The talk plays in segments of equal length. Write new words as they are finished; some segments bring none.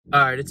All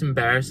right, it's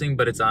embarrassing,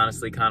 but it's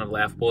honestly kind of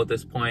laughable at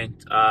this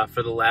point.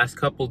 For the last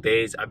couple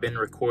days, I've been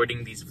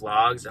recording these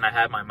vlogs and I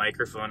had my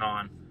microphone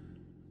on,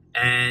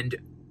 and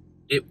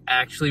it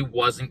actually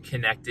wasn't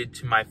connected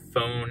to my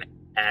phone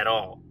at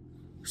all.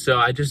 So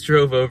I just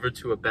drove over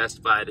to a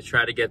Best Buy to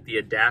try to get the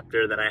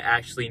adapter that I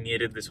actually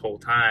needed this whole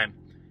time,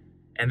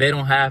 and they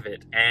don't have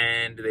it.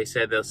 And they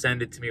said they'll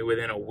send it to me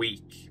within a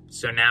week.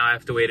 So now I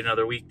have to wait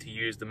another week to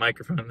use the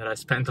microphone that I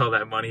spent all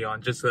that money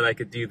on just so that I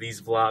could do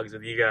these vlogs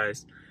with you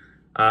guys.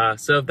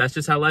 So that's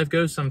just how life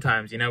goes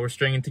sometimes. You know, we're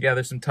stringing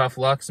together some tough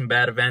luck, some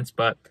bad events,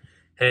 but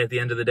hey, at the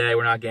end of the day,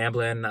 we're not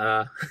gambling.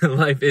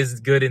 Life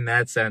is good in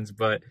that sense.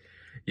 But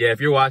yeah,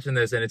 if you're watching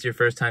this and it's your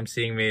first time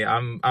seeing me,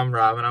 I'm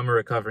Rob, and I'm a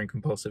recovering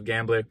compulsive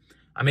gambler.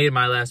 I made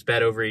my last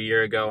bet over a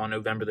year ago on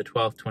November the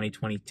 12th,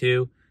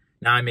 2022.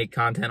 Now I make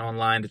content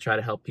online to try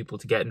to help people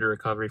to get into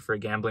recovery for a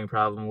gambling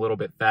problem a little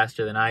bit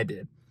faster than I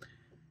did.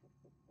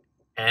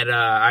 And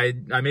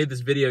I made this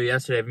video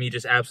yesterday of me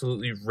just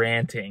absolutely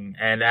ranting.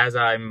 And as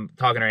I'm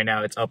talking right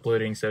now, it's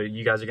uploading, so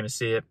you guys are going to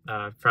see it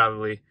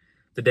probably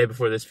the day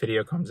before this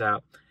video comes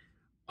out.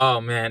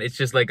 Oh, man, it's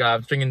just like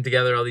I'm stringing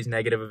together all these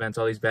negative events,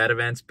 all these bad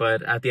events.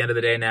 But at the end of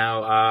the day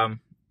now,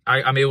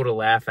 I'm able to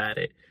laugh at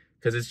it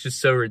because it's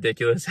just so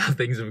ridiculous how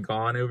things have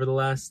gone over the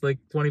last,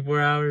 24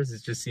 hours.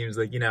 It just seems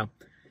like, you know,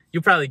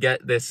 you'll probably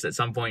get this at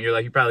some point in your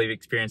life. You probably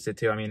experienced it,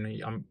 too. I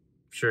mean, I'm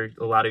sure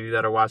a lot of you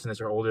that are watching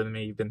this are older than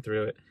me. You've been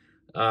through it.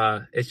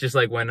 It's just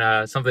like when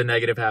something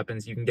negative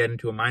happens, you can get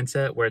into a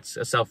mindset where it's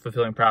a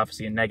self-fulfilling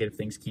prophecy and negative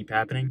things keep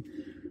happening.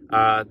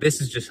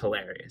 This is just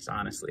hilarious,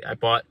 honestly. I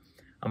bought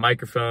a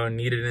microphone,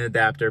 needed an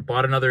adapter,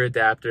 bought another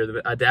adapter.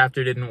 The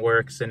adapter didn't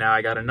work, so now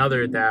I got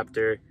another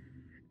adapter,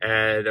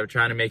 and I'm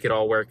trying to make it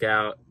all work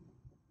out.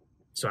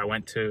 So I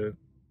went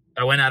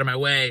out of my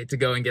way to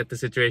go and get the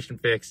situation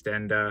fixed,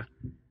 and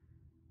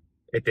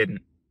it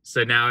didn't.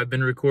 So now I've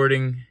been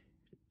recording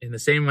in the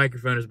same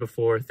microphone as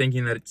before,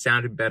 thinking that it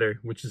sounded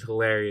better, which is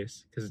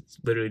hilarious because it's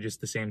literally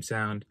just the same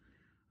sound.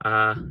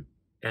 And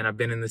I've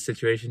been in this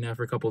situation now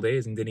for a couple of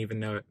days and didn't even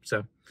know it.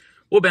 So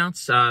we'll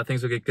bounce.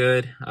 Things will get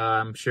good.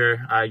 I'm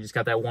sure. I just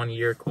got that 1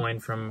 year coin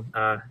from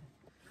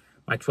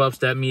my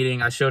 12-step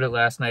meeting. I showed it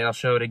last night. I'll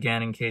show it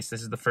again in case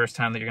this is the first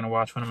time that you're going to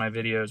watch one of my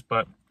videos.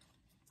 But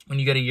when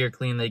you get a year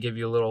clean, they give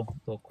you a little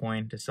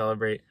coin to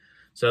celebrate.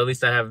 So at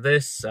least I have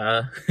this.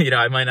 You know,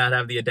 I might not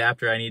have the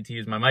adapter I need to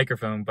use my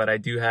microphone, but I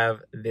do have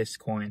this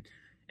coin.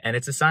 And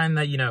it's a sign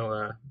that, you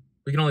know,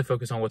 we can only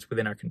focus on what's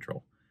within our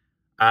control.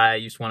 I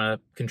used to want to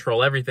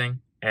control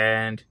everything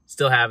and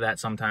still have that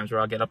sometimes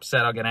where I'll get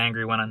upset, I'll get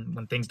angry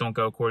when things don't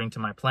go according to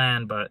my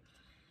plan. But,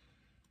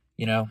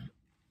 you know,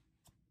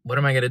 what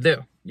am I going to do?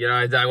 You know,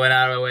 I went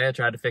out of my way. I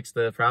tried to fix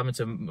the problem. It's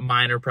a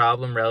minor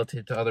problem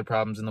relative to other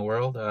problems in the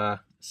world.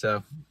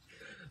 So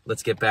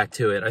let's get back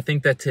to it. I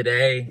think that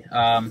today,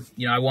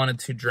 you know, I wanted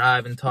to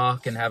drive and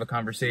talk and have a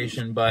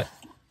conversation, but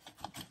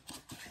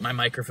my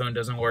microphone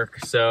doesn't work.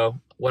 So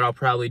what I'll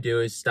probably do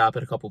is stop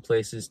at a couple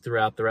places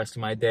throughout the rest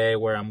of my day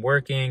where I'm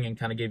working and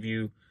kind of give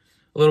you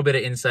a little bit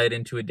of insight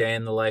into a day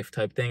in the life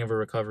type thing of a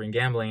recovering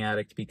gambling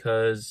addict,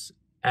 because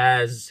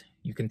as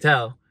you can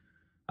tell,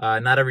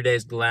 not every day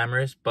is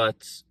glamorous,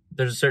 but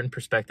there's a certain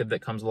perspective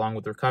that comes along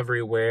with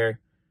recovery where,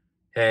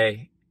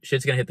 hey,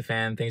 shit's going to hit the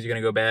fan, things are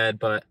going to go bad,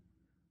 but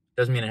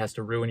doesn't mean it has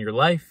to ruin your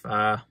life.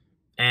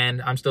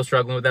 And I'm still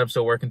struggling with that. I'm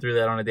still working through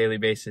that on a daily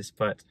basis.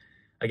 But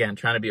again,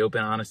 trying to be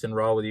open, honest, and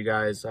raw with you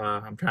guys.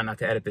 I'm trying not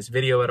to edit this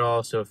video at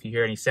all. So if you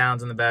hear any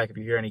sounds in the back, if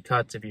you hear any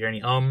cuts, if you hear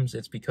any ums,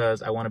 it's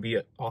because I want to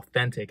be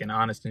authentic and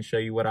honest and show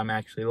you what I'm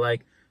actually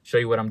like, show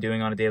you what I'm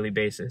doing on a daily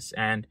basis.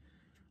 And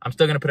I'm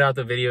still going to put out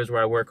the videos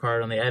where I work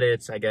hard on the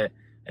edits. I get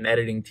an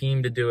editing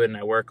team to do it, and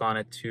I work on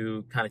it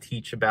to kind of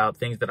teach about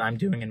things that I'm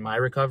doing in my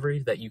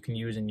recovery that you can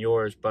use in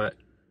yours. But,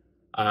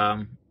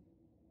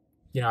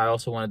 you know, I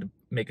also wanted to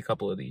make a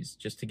couple of these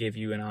just to give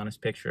you an honest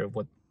picture of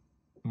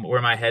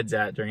where my head's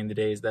at during the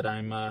days that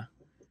I'm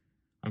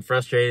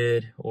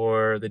frustrated,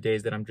 or the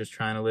days that I'm just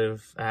trying to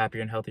live a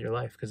happier and healthier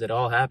life, because it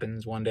all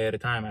happens one day at a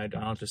time. I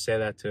don't just say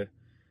that to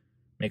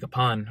make a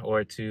pun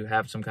or to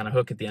have some kind of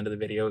hook at the end of the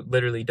video. It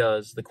literally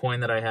does. The coin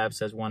that I have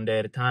says 1 day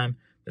at a time.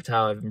 That's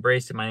how I've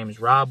embraced it. My name is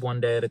Rob, 1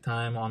 day at a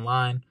time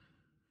online.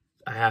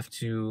 I have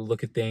to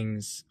look at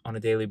things on a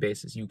daily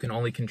basis. You can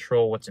only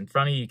control what's in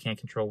front of you. You can't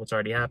control what's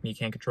already happened. You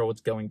can't control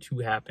what's going to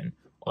happen.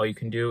 All you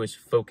can do is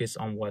focus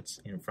on what's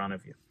in front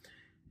of you.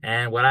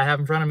 And what I have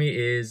in front of me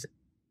is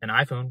an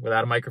iPhone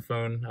without a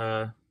microphone,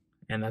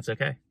 and that's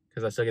okay,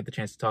 because I still get the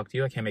chance to talk to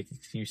you. I can't make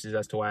excuses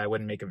as to why I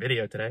wouldn't make a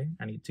video today.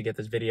 I need to get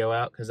this video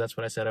out because that's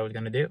what I said I was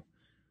going to do.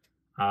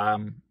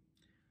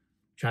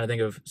 Trying to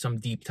think of some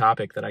deep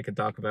topic that I could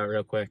talk about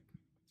real quick.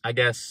 I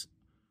guess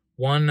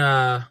one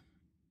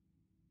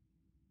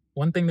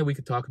thing that we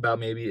could talk about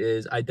maybe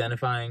is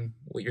identifying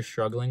what you're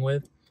struggling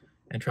with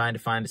and trying to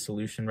find a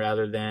solution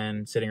rather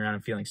than sitting around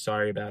and feeling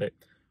sorry about it.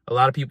 A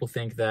lot of people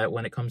think that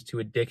when it comes to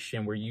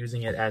addiction, we're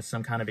using it as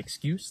some kind of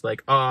excuse.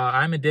 Like, oh,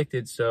 I'm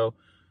addicted, so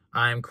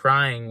I'm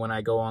crying when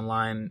I go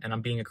online and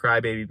I'm being a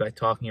crybaby by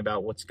talking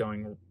about what's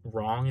going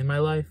wrong in my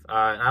life.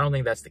 And I don't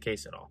think that's the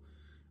case at all.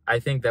 I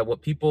think that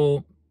what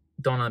people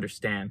don't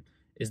understand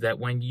is that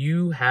when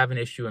you have an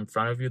issue in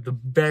front of you, the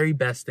very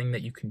best thing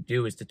that you can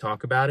do is to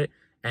talk about it.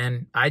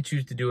 And I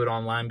choose to do it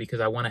online because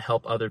I want to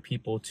help other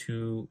people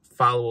to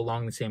follow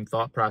along the same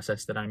thought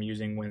process that I'm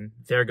using when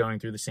they're going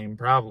through the same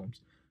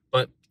problems.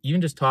 But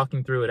even just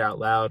talking through it out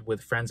loud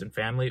with friends and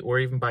family, or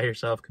even by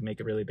yourself, can make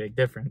a really big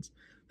difference.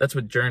 That's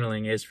what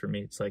journaling is for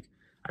me. It's like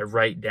I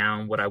write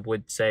down what I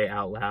would say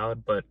out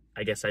loud, but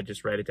I guess I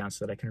just write it down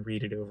so that I can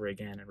read it over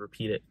again and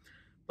repeat it.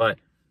 But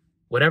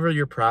whatever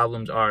your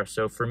problems are.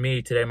 So for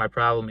me today, my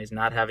problem is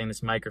not having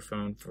this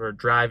microphone, for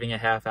driving a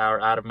half hour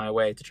out of my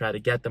way to try to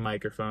get the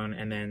microphone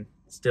and then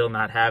still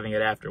not having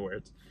it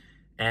afterwards.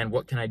 And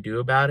what can I do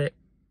about it?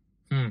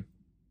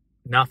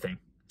 Nothing.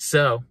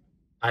 So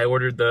I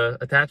ordered the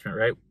attachment,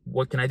 right?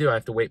 What can I do? I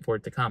have to wait for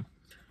it to come.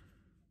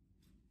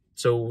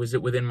 So was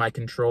it within my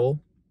control?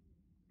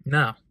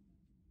 No.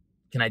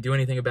 Can I do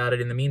anything about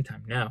it in the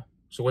meantime? No.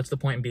 So what's the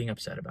point in being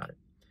upset about it?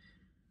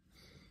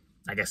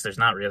 I guess there's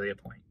not really a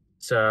point.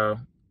 So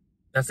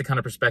that's the kind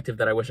of perspective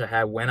that I wish I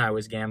had when I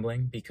was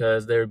gambling,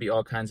 because there would be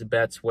all kinds of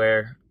bets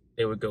where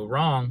it would go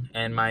wrong.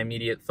 And my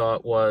immediate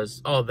thought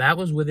was, oh, that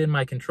was within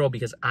my control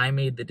because I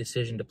made the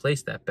decision to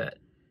place that bet.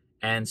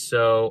 And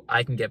so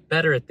I can get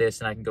better at this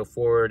and I can go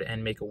forward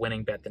and make a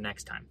winning bet the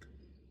next time.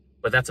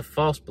 But that's a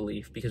false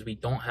belief because we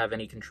don't have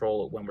any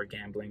control when we're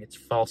gambling. It's a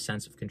false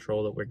sense of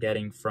control that we're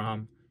getting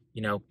from,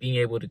 being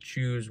able to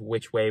choose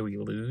which way we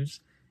lose.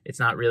 It's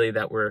not really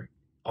that we're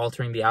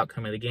altering the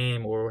outcome of the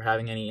game or we're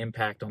having any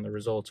impact on the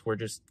results. We're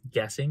just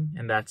guessing,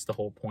 and that's the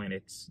whole point.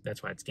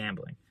 That's why it's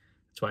gambling.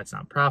 That's why it's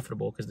not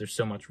profitable, because there's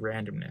so much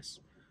randomness.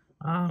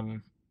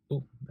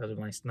 Ooh, that was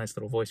a nice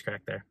little voice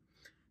crack there.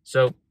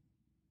 So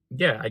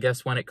yeah, I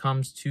guess when it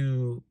comes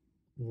to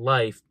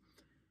life,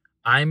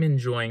 I'm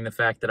enjoying the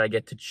fact that I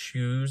get to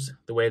choose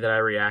the way that I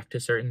react to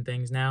certain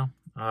things now.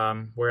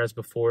 Whereas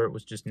before it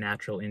was just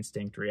natural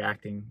instinct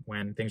reacting.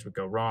 When things would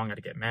go wrong,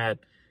 I'd get mad.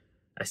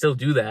 I still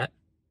do that,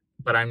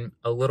 but I'm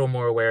a little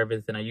more aware of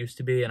it than I used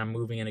to be, and I'm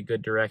moving in a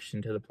good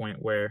direction to the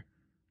point where,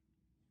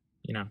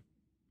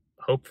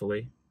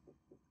 hopefully,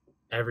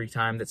 every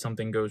time that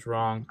something goes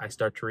wrong, I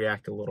start to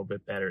react a little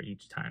bit better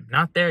each time.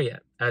 Not there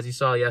yet, as you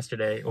saw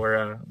yesterday,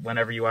 or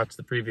whenever you watched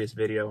the previous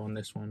video on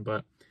this one,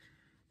 but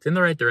it's in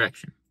the right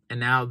direction. And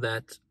now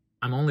that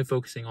I'm only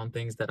focusing on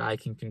things that I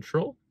can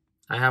control,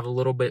 I have a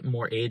little bit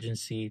more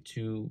agency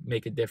to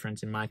make a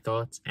difference in my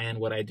thoughts and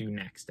what I do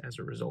next as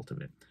a result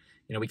of it.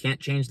 We can't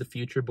change the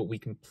future, but we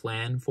can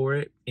plan for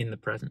it in the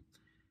present.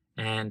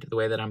 And the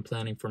way that I'm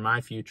planning for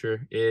my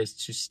future is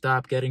to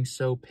stop getting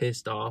so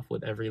pissed off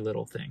with every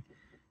little thing.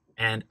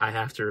 And I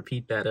have to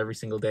repeat that every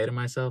single day to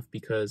myself,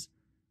 because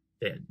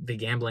the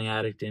gambling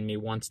addict in me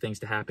wants things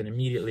to happen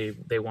immediately.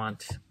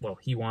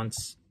 He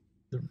wants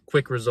the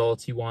quick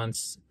results. He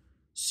wants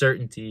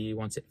certainty. He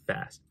wants it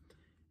fast.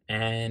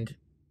 And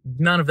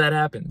none of that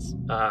happens.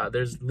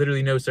 There's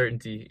literally no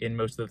certainty in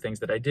most of the things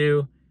that I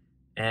do.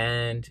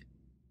 And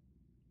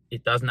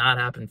it does not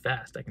happen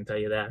fast, I can tell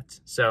you that.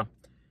 So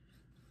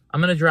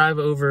I'm going to drive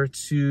over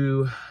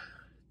to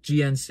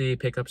GNC,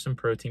 pick up some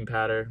protein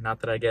powder. Not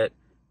that I get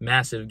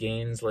massive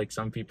gains like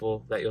some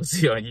people that you'll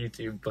see on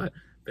YouTube, but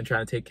I've been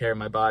trying to take care of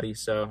my body.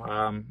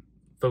 So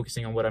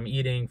focusing on what I'm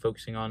eating,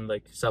 focusing on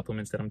like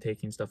supplements that I'm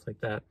taking, stuff like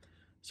that.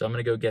 So I'm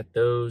going to go get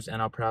those,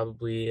 and I'll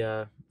probably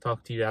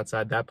talk to you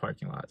outside that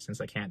parking lot,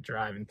 since I can't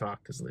drive and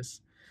talk because of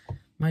this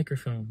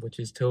microphone, which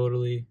is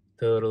totally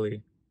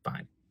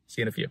fine.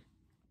 See you in a few.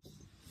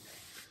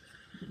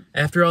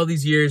 After all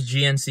these years,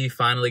 GNC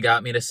finally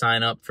got me to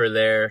sign up for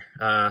their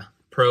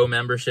pro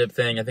membership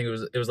thing. I think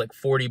it was like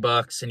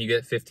 $40, and you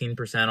get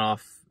 15%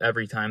 off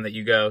every time that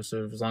you go.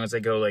 So as long as I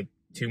go like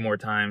 2 more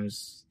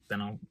times,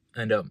 then I'll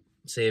end up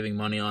saving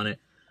money on it.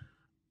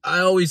 I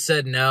always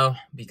said no,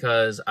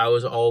 because I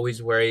was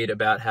always worried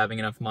about having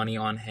enough money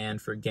on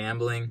hand for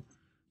gambling.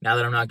 Now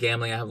that I'm not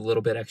gambling, I have a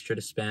little bit extra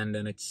to spend,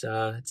 and it's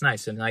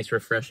nice, a nice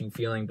refreshing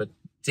feeling. But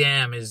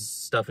damn, is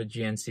stuff at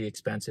GNC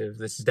expensive.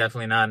 This is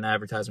definitely not an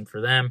advertisement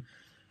for them.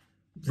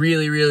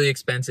 Really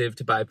expensive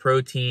to buy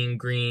protein,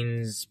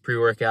 greens,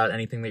 pre-workout,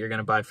 anything that you're going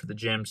to buy for the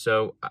gym.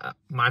 So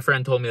my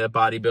friend told me that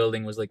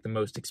bodybuilding was like the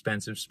most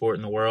expensive sport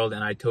in the world,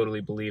 and I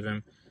totally believe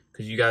him,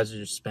 because you guys are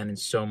just spending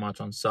so much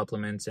on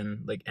supplements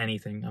and like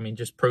anything. I mean,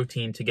 just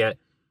protein to get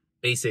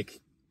basic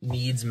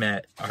needs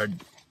met are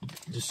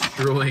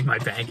destroying my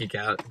bank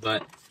account.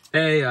 But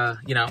hey,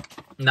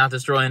 not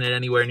destroying it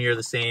anywhere near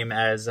the same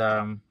as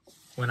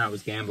when I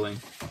was gambling.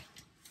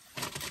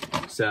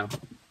 So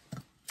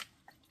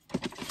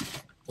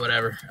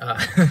whatever.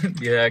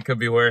 Yeah, it could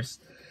be worse.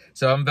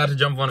 So I'm about to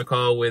jump on a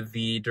call with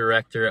the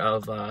director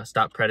of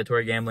Stop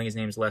Predatory Gambling. His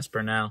name is Les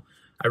Burnell.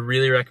 I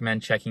really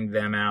recommend checking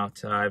them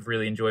out. I've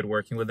really enjoyed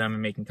working with them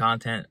and making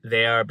content.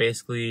 They are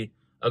basically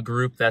a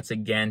group that's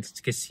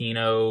against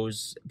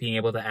casinos being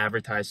able to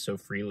advertise so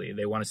freely.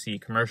 They want to see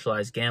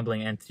commercialized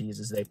gambling entities,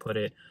 as they put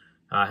it,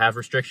 have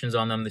restrictions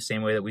on them the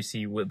same way that we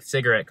see with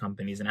cigarette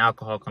companies and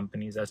alcohol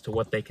companies as to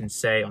what they can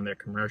say on their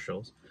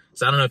commercials.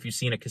 So I don't know if you've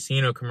seen a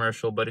casino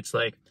commercial, but it's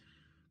like,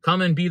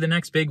 come and be the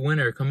next big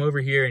winner. Come over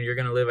here and you're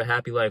going to live a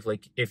happy life.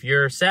 Like, if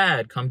you're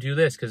sad, come do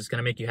this because it's going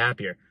to make you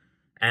happier.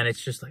 And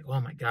it's just like,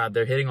 oh my God,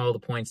 they're hitting all the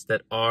points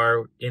that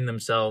are in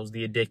themselves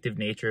the addictive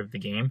nature of the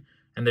game.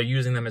 And they're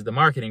using them as the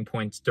marketing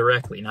points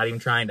directly, not even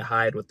trying to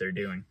hide what they're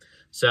doing.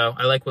 So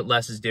I like what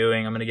Les is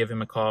doing. I'm going to give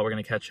him a call. We're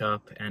going to catch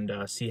up and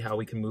see how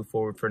we can move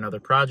forward for another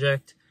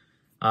project.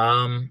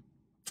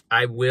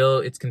 I will,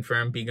 it's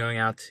confirmed, be going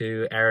out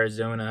to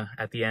Arizona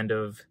at the end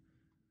of,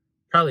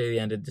 probably the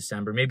end of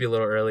December, maybe a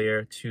little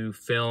earlier, to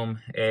film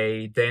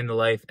a day in the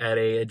life at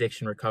a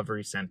addiction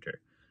recovery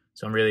center.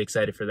 So I'm really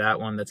excited for that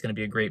one. That's going to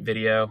be a great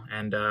video,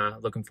 and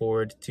looking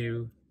forward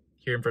to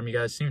hearing from you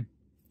guys soon.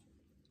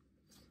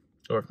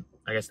 Or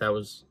I guess that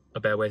was a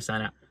bad way to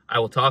sign out. I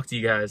will talk to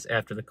you guys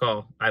after the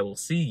call. I will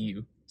see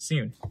you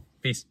soon.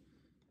 Peace.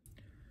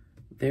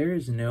 There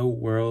is no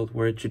world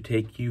where it should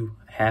take you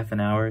half an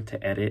hour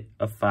to edit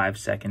a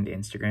 5-second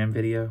Instagram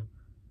video,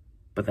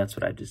 but that's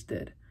what I just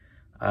did.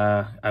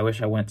 I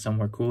wish I went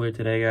somewhere cooler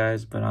today,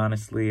 guys, but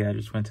honestly, I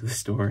just went to the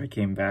store. I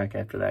came back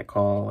after that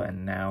call,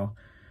 and now,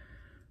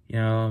 you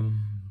know,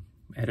 I'm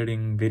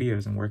editing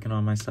videos and working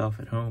on myself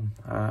at home.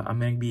 I'm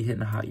going to be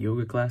hitting a hot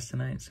yoga class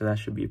tonight, so that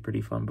should be a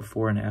pretty fun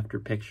before and after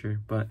picture,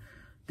 but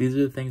these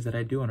are the things that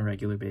I do on a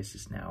regular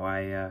basis now.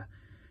 I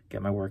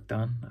get my work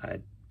done, I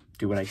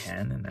do what I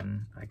can, and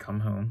then I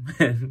come home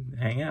and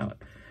hang out.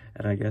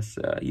 And I guess,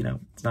 you know,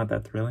 it's not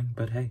that thrilling,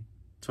 but hey,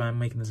 that's why I'm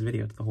making this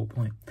video. It's the whole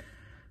point.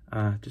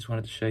 Just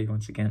wanted to show you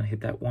once again, I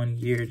hit that 1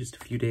 year just a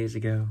few days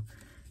ago,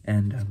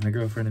 and my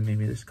girlfriend had made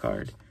me this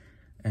card,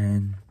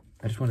 and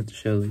I just wanted to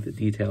show like the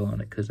detail on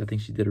it because I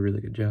think she did a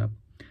really good job.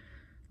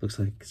 Looks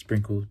like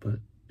sprinkles, but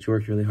she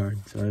worked really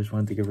hard, so I just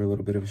wanted to give her a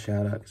little bit of a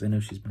shout out because I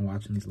know she's been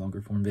watching these longer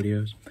form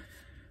videos.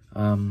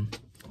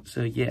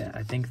 So yeah,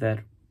 I think that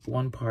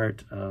one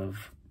part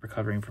of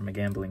recovering from a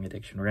gambling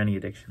addiction or any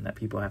addiction that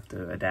people have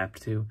to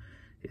adapt to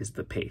is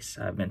the pace.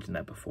 I've mentioned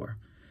that before.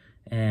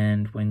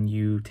 And when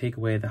you take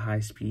away the high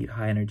speed,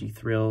 high energy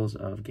thrills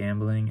of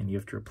gambling and you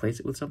have to replace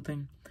it with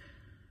something,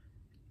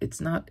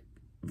 it's not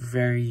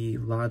very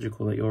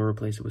logical that you'll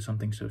replace it with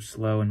something so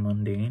slow and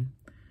mundane,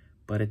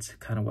 but it's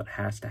kind of what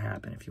has to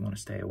happen if you want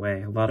to stay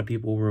away. A lot of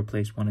people will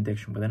replace one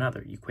addiction with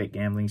another. You quit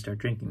gambling, you start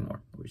drinking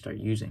more, or you start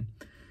using.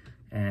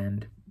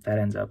 And that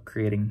ends up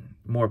creating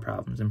more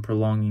problems and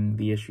prolonging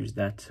the issues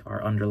that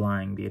are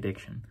underlying the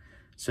addiction.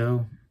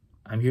 So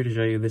I'm here to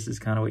show you this is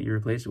kind of what you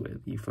replace it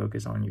with. You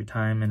focus on your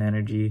time and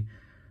energy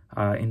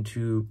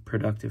into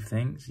productive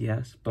things,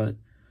 yes, but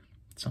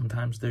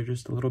sometimes they're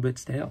just a little bit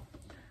stale.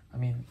 I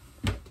mean,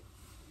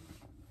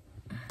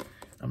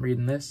 I'm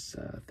reading this,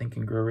 Think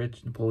and Grow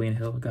Rich, Napoleon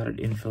Hill. Got it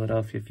in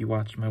Philadelphia. If you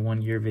watched my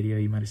 1 year video,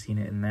 you might have seen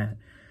it in that.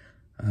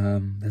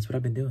 That's what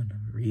I've been doing.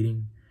 I'm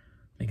reading,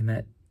 making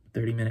that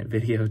 30-minute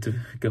video to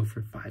go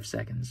for 5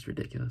 seconds. It's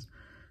ridiculous.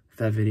 If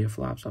that video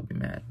flops, I'll be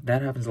mad.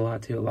 That happens a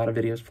lot too. A lot of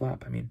videos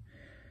flop. I mean,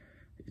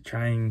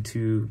 trying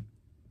to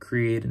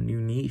create a new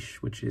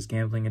niche, which is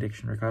gambling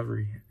addiction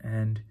recovery,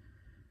 and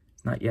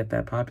it's not yet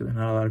that popular.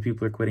 Not a lot of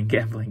people are quitting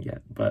gambling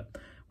yet, but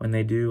when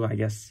they do, I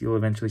guess you'll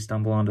eventually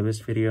stumble onto this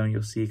video and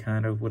you'll see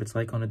kind of what it's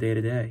like on a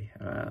day-to-day.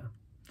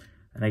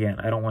 And again,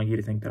 I don't want you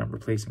to think that I'm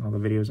replacing all the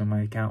videos on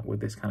my account with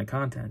this kind of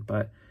content,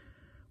 but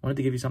I wanted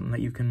to give you something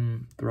that you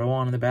can throw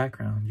on in the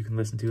background. You can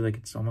listen to like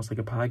it's almost like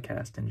a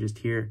podcast and just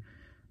hear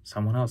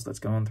someone else that's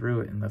going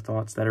through it and the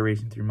thoughts that are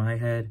racing through my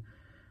head.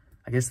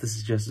 I guess this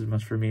is just as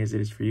much for me as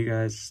it is for you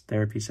guys,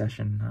 therapy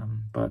session,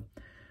 but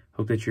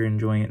hope that you're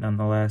enjoying it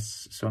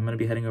nonetheless. So I'm going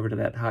to be heading over to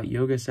that hot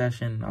yoga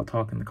session. I'll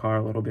talk in the car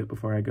a little bit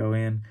before I go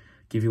in,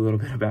 give you a little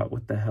bit about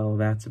what the hell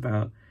that's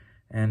about,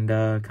 and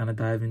kind of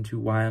dive into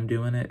why I'm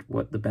doing it,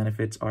 what the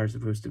benefits are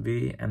supposed to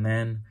be, and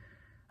then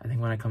I think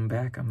when I come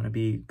back, I'm going to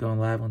be going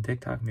live on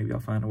TikTok. Maybe I'll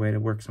find a way to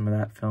work some of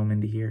that film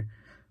into here,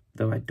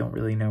 though I don't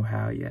really know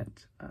how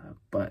yet,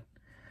 but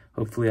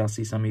hopefully I'll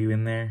see some of you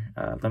in there.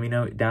 Let me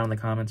know down in the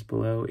comments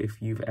below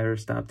if you've ever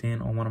stopped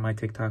in on one of my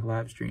TikTok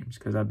live streams,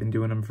 because I've been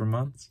doing them for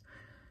months.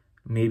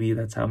 Maybe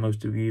that's how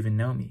most of you even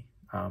know me,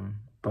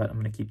 but I'm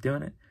going to keep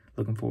doing it.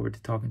 Looking forward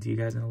to talking to you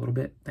guys in a little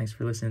bit. Thanks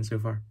for listening so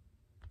far.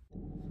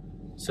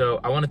 So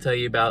I want to tell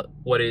you about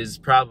what is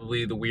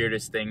probably the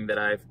weirdest thing that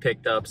I've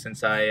picked up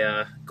since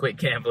I quit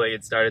gambling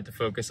and started to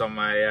focus on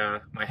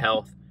my my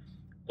health.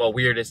 Well,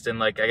 weirdest and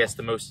like I guess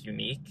the most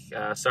unique.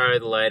 Sorry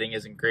the lighting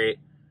isn't great,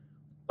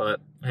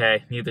 but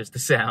hey, neither's the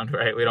sound,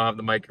 right? We don't have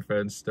the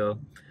microphones still.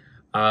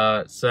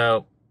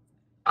 So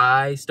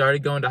I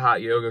started going to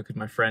hot yoga because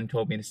my friend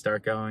told me to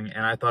start going,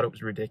 and I thought it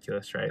was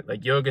ridiculous, right?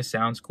 Like, yoga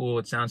sounds cool.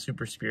 It sounds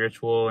super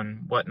spiritual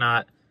and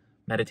whatnot.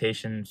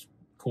 Meditation's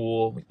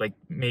cool. Like,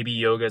 maybe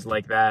yoga's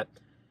like that.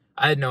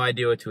 I had no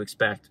idea what to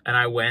expect. And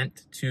I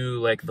went to,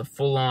 like, the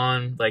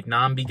full-on, like,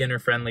 non-beginner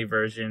friendly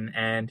version,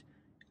 and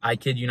I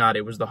kid you not,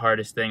 it was the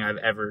hardest thing I've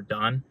ever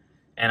done.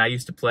 And I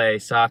used to play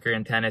soccer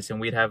and tennis, and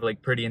we'd have,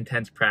 like, pretty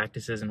intense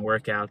practices and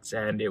workouts,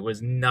 and it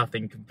was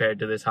nothing compared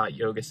to this hot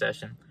yoga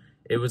session.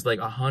 It was like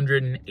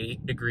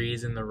 108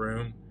 degrees in the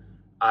room.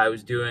 I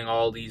was doing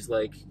all these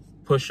like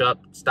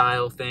push-up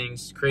style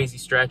things, crazy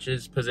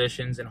stretches,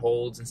 positions and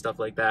holds and stuff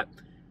like that.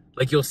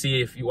 like you'll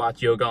see if you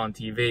watch yoga on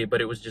TV,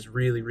 but it was just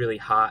really, really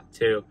hot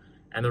too.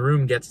 And the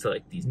room gets to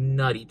like these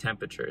nutty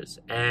temperatures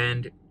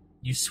and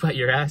you sweat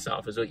your ass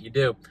off is what you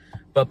do.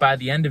 But by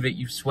the end of it,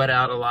 you sweat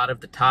out a lot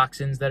of the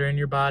toxins that are in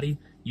your body.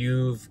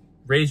 You've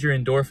raised your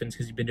endorphins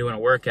because you've been doing a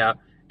workout,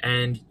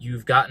 and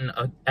you've gotten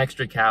an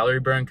extra calorie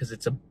burn because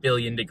it's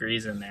 1,000,000,000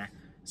 degrees in there.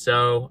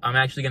 So I'm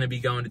actually going to be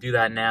going to do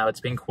that now.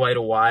 It's been quite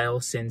a while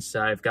since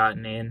I've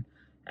gotten in,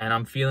 and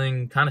I'm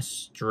feeling kind of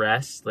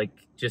stressed, like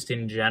just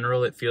in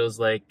general. It feels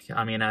like,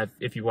 I mean,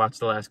 if you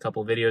watched the last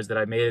couple of videos that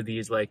I made of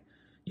these, like,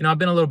 you know, I've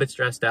been a little bit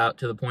stressed out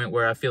to the point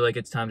where I feel like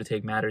it's time to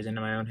take matters into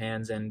my own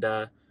hands and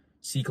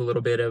seek a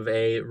little bit of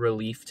a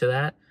relief to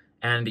that.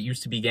 And it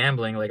used to be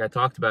gambling, like I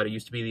talked about. It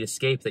used to be the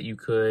escape that you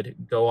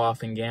could go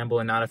off and gamble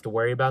and not have to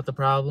worry about the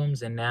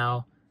problems. And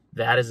now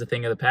that is a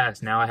thing of the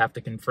past. Now I have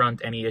to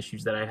confront any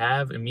issues that I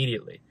have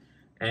immediately.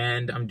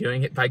 And I'm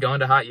doing it by going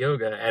to hot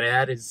yoga. And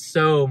that is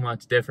so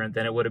much different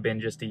than it would have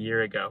been just a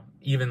year ago.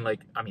 Even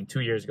like, I mean,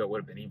 2 years ago would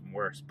have been even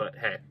worse. But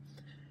hey,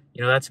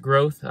 you know, that's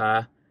growth.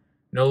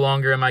 No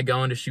longer am I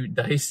going to shoot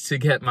dice to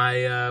get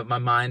my my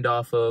mind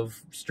off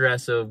of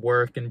stress of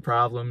work and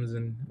problems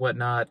and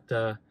whatnot.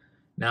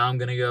 Now I'm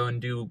gonna go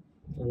and do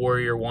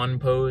Warrior One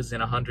pose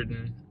in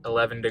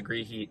 111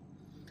 degree heat.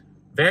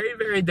 Very,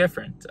 very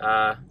different.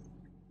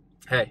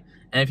 Hey,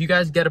 and if you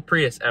guys get a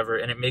Prius ever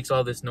and it makes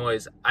all this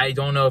noise, I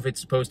don't know if it's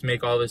supposed to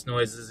make all this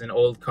noise. This is an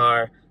old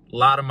car, a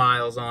lot of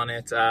miles on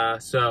it.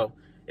 So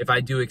if I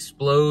do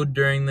explode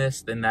during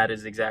this, then that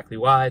is exactly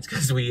why. It's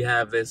because we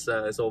have this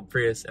this old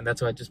Prius, and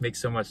that's why it just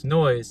makes so much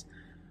noise,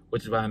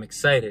 which is why I'm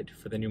excited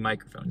for the new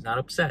microphones. Not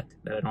upset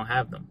that I don't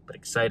have them, but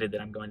excited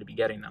that I'm going to be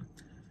getting them.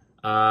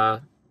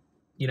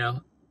 You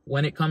know,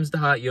 when it comes to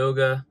hot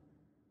yoga,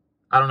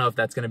 I don't know if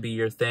that's going to be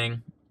your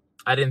thing.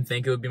 I didn't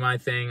think it would be my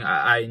thing.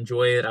 I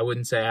enjoy it. I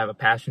wouldn't say I have a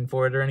passion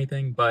for it or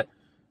anything, but,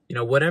 you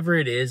know, whatever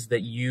it is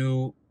that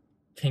you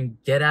can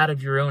get out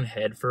of your own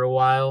head for a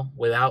while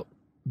without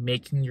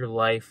making your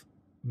life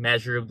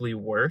measurably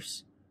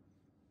worse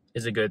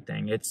is a good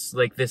thing. It's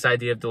like this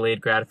idea of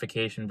delayed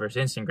gratification versus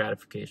instant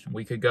gratification.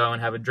 We could go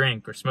and have a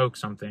drink or smoke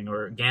something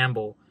or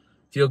gamble,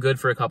 feel good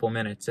for a couple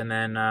minutes, and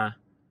then,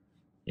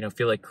 you know,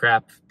 feel like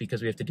crap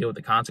because we have to deal with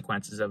the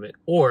consequences of it.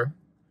 Or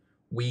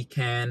we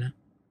can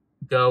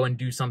go and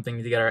do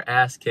something to get our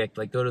ass kicked,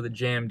 like go to the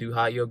gym, do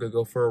hot yoga,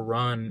 go for a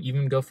run,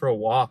 even go for a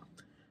walk.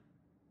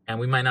 And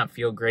we might not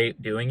feel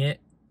great doing it,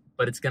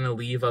 but it's going to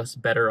leave us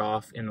better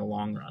off in the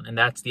long run. And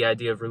that's the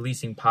idea of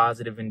releasing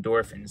positive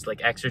endorphins.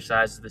 Like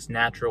exercise is this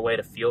natural way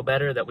to feel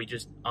better that we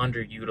just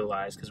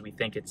underutilize because we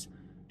think it's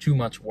too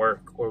much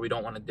work or we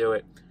don't want to do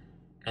it.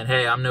 And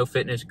hey, I'm no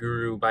fitness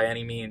guru by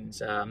any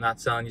means. I'm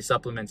not selling you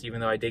supplements, even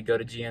though I did go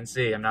to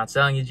GNC. I'm not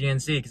selling you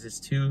GNC because it's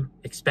too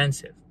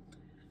expensive.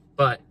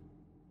 But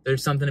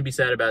there's something to be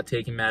said about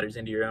taking matters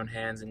into your own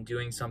hands and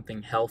doing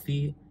something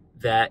healthy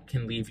that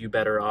can leave you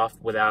better off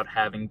without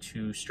having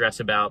to stress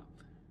about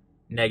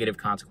negative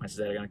consequences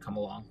that are going to come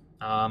along.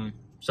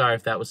 Sorry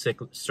if that was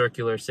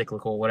circular,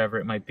 cyclical, whatever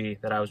it might be,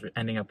 that I was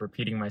ending up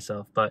repeating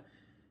myself. But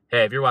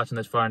hey, if you're watching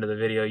this far into the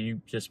video,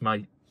 you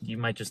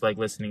might just like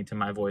listening to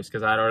my voice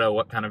because I don't know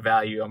what kind of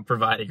value I'm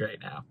providing right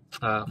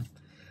now.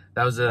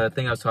 That was a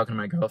thing I was talking to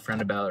my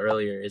girlfriend about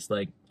earlier. Is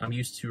like I'm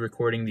used to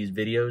recording these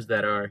videos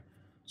that are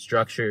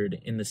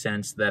structured in the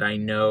sense that I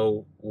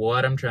know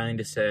what I'm trying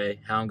to say,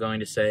 how I'm going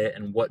to say it,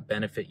 and what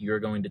benefit you're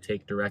going to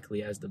take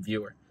directly as the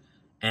viewer.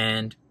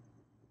 And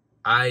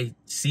I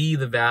see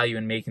the value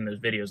in making those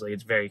videos. Like,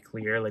 it's very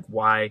clear, like,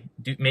 why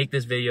make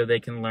this video, they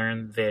can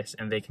learn this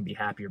and they can be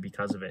happier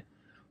because of it.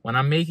 When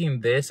I'm making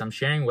this, I'm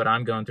sharing what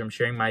I'm going through, I'm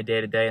sharing my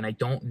day-to-day, and I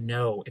don't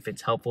know if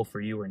it's helpful for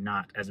you or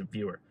not as a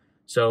viewer.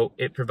 So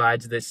it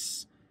provides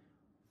this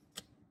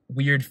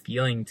weird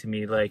feeling to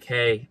me, like,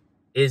 hey,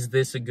 is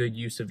this a good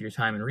use of your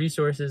time and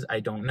resources? I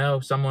don't know.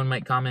 Someone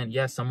might comment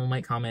yes, someone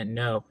might comment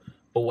no.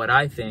 But what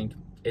I think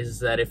is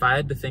that if I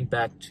had to think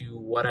back to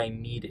what I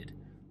needed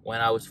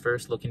when I was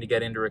first looking to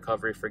get into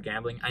recovery for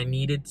gambling, I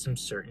needed some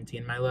certainty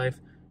in my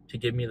life to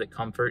give me the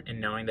comfort in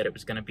knowing that it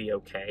was going to be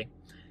okay.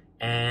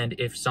 And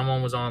if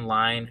someone was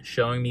online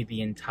showing me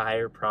the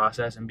entire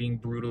process and being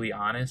brutally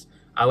honest,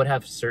 I would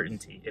have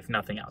certainty, if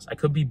nothing else. I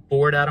could be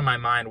bored out of my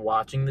mind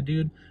watching the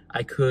dude.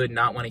 I could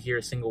not want to hear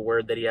a single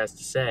word that he has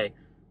to say.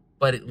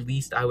 But at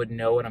least I would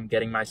know what I'm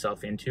getting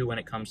myself into when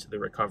it comes to the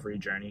recovery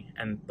journey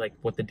and like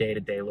what the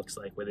day-to-day looks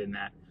like within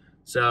that.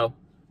 So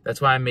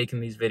that's why I'm making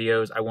these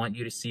videos. I want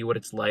you to see what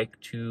it's like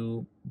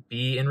to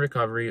be in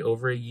recovery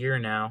over a year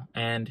now.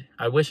 And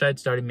I wish I'd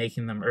started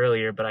making them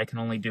earlier, but I can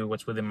only do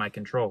what's within my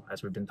control,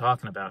 as we've been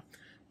talking about.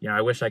 You know,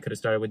 I wish I could have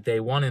started with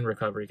day one in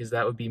recovery because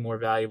that would be more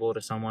valuable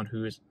to someone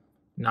who's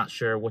not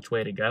sure which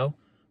way to go.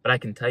 But I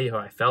can tell you how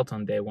I felt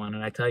on day one.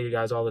 And I tell you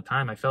guys all the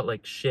time, I felt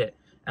like shit.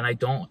 And I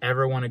don't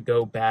ever want to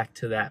go back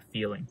to that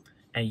feeling.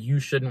 And you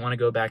shouldn't want to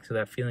go back to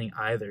that feeling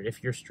either.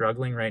 If you're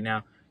struggling right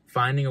now,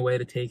 finding a way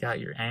to take out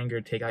your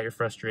anger, take out your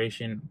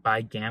frustration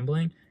by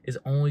gambling is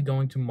only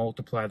going to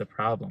multiply the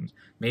problems.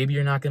 Maybe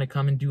you're not going to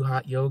come and do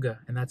hot yoga,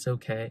 and that's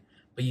okay.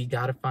 But you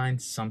got to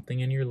find something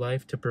in your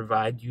life to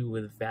provide you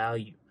with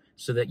value.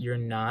 so that you're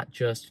not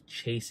just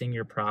chasing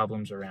your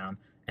problems around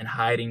and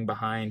hiding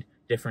behind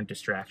different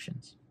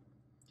distractions.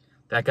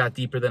 That got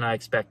deeper than I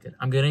expected.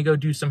 I'm gonna go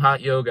do some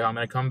hot yoga. I'm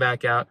gonna come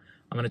back out.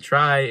 I'm gonna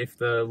try, if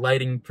the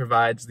lighting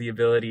provides the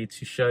ability,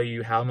 to show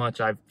you how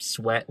much I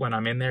sweat when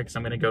I'm in there, because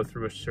I'm gonna go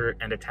through a shirt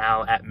and a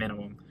towel at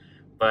minimum.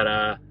 But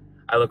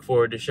I look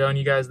forward to showing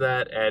you guys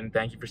that, and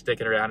thank you for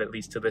sticking around at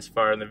least to this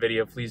far in the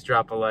video. Please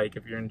drop a like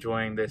if you're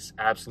enjoying this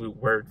absolute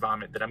word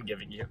vomit that I'm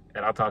giving you,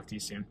 and I'll talk to you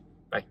soon.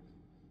 Bye.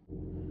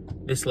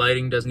 This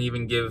lighting doesn't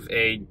even give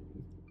a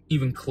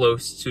even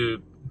close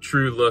to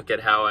true look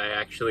at how I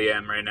actually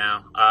am right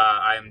now.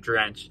 I am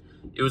drenched.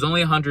 It was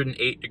only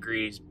 108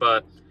 degrees,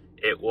 but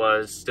it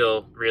was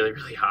still really,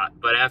 really hot.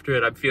 But after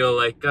it, I feel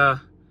like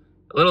a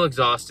little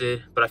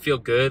exhausted, but I feel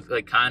good,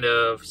 like kind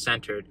of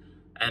centered.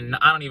 And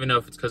I don't even know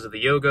if it's because of the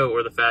yoga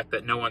or the fact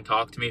that no one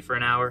talked to me for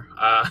an hour.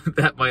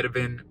 That might have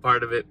been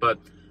part of it, but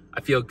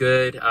I feel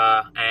good.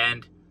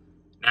 And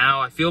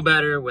now I feel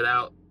better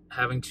without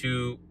having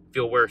to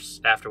feel worse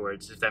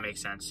afterwards, if that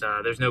makes sense.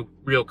 There's no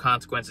real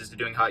consequences to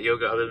doing hot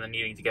yoga other than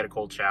needing to get a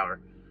cold shower.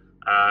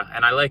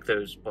 And I like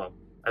those, well,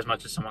 as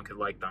much as someone could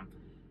like them.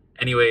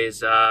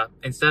 Anyways,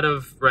 instead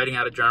of writing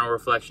out a journal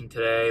reflection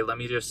today, let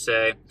me just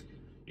say,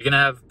 you're going to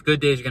have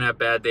good days, you're going to have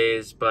bad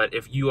days, but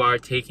if you are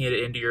taking it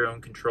into your own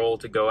control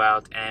to go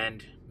out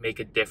and make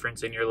a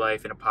difference in your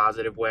life in a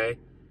positive way,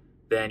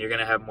 then you're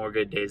going to have more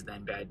good days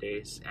than bad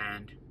days.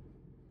 And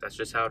that's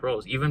just how it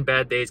rolls. Even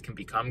bad days can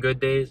become good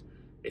days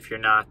if you're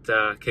not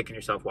kicking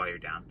yourself while you're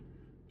down.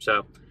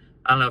 So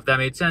I don't know if that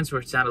made sense or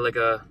it sounded like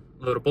a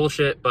load of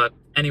bullshit, but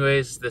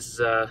anyways, this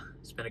is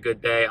it's been a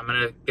good day. I'm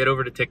gonna get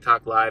over to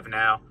TikTok Live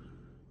now.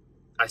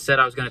 I said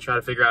I was gonna try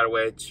to figure out a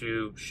way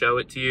to show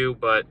it to you,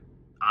 but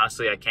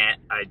honestly I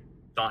can't. I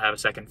don't have a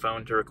second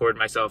phone to record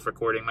myself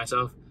recording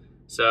myself.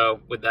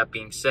 So with that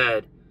being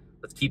said,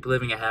 let's keep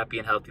living a happy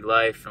and healthy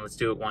life, and let's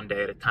do it one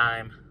day at a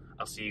time.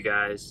 I'll see you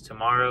guys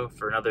tomorrow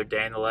for another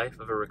day in the life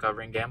of a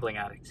recovering gambling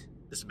addict.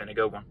 This has been a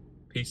good one.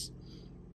 Peace.